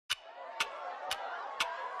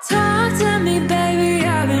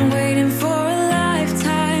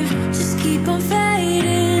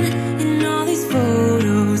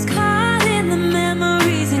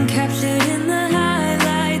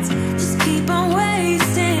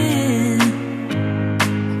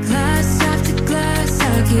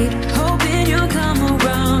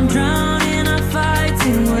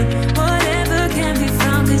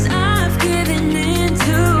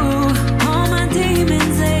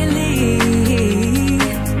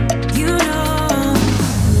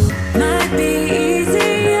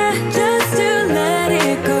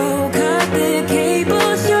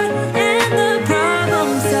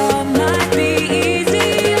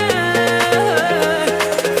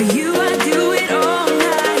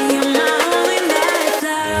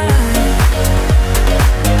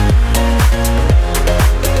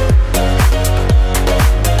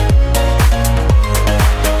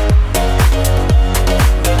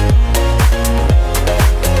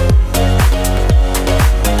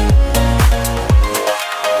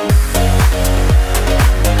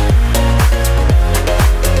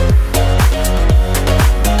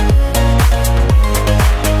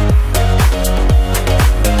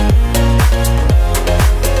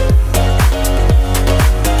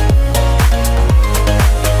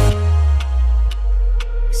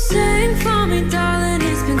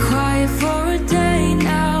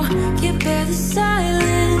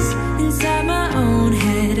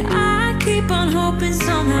hoping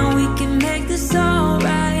somehow we can make this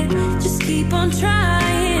alright. Just keep on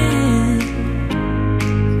trying.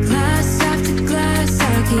 Glass after glass, I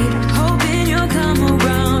keep hoping you'll come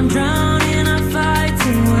around. Drowning our fights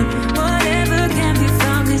and whatever can be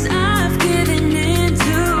found. 'Cause I've given in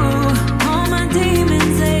to all my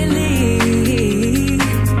demons lately.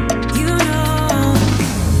 You know,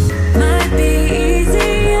 might be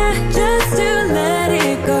easier just to let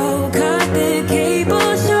it go. Cut the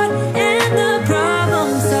cable short and the problem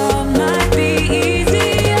solved. Might be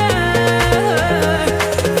easier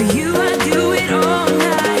for you. I do it all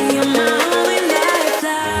night. You're my only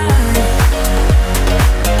lifeline.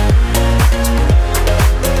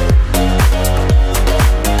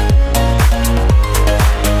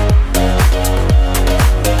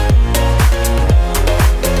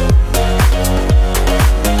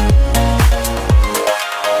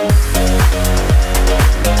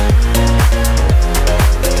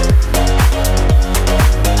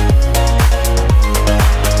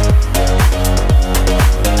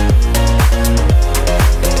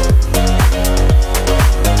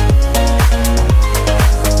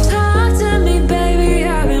 Talk to me, baby,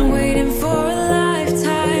 I've been waiting for a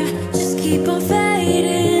lifetime. Just keep on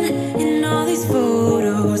fading in all these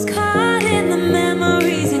photos, caught in the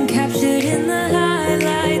memories and captured in the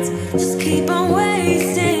highlights. Just keep on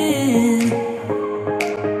wasting.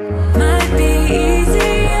 Might be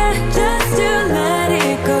easier just to let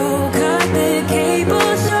it go. Cut the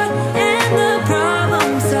cable short and the problem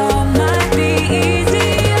solved. Might be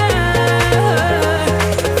easier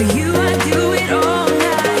for you. I do it all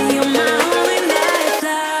night. You're my only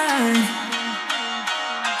lifeline.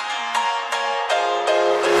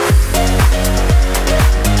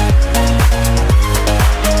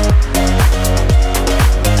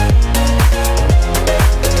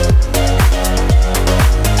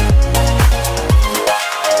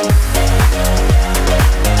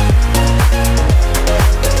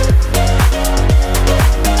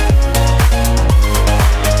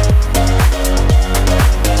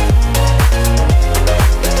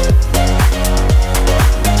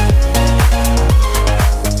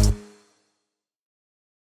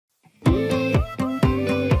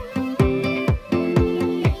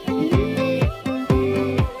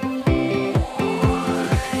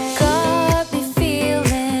 Got me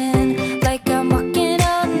feeling like I'm walking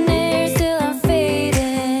on air, still I'm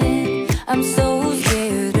fading. I'm so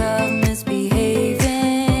scared of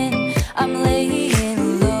misbehaving. I'm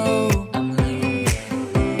laying low.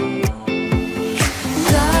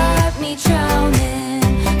 Got me drowning,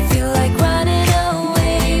 feel like running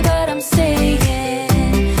away, but I'm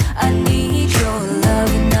staying. I need your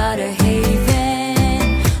love, not a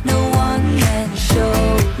haven. No one man show.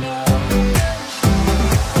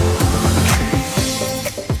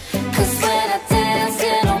 'Cause when I dance,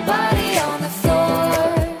 get nobody on the floor.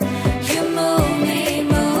 You move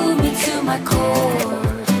me to my core.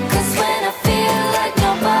 'Cause when I feel like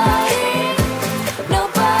nobody,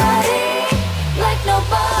 like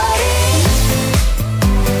nobody,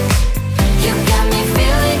 you got me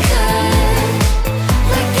feeling good,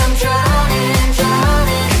 like I'm drowning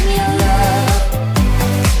in your love.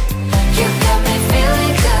 You got me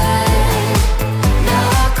feeling good,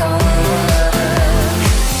 knock on wood.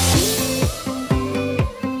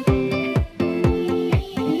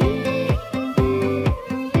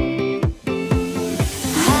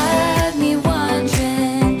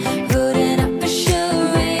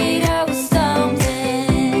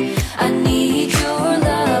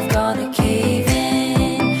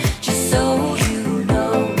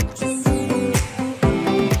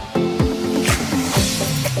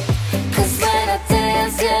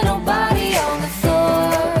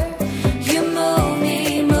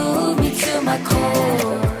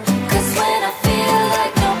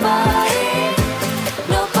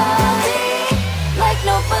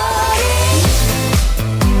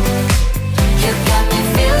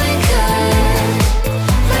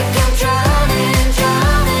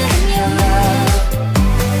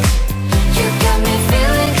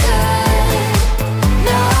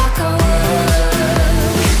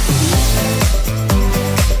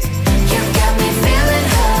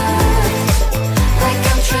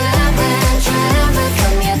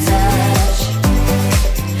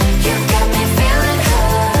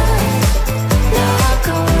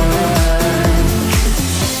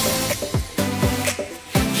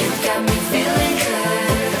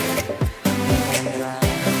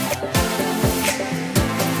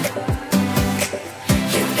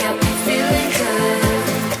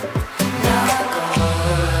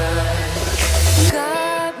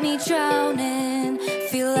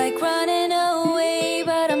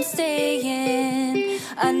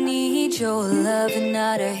 need your love and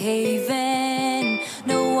not a haven.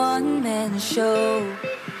 No one man show.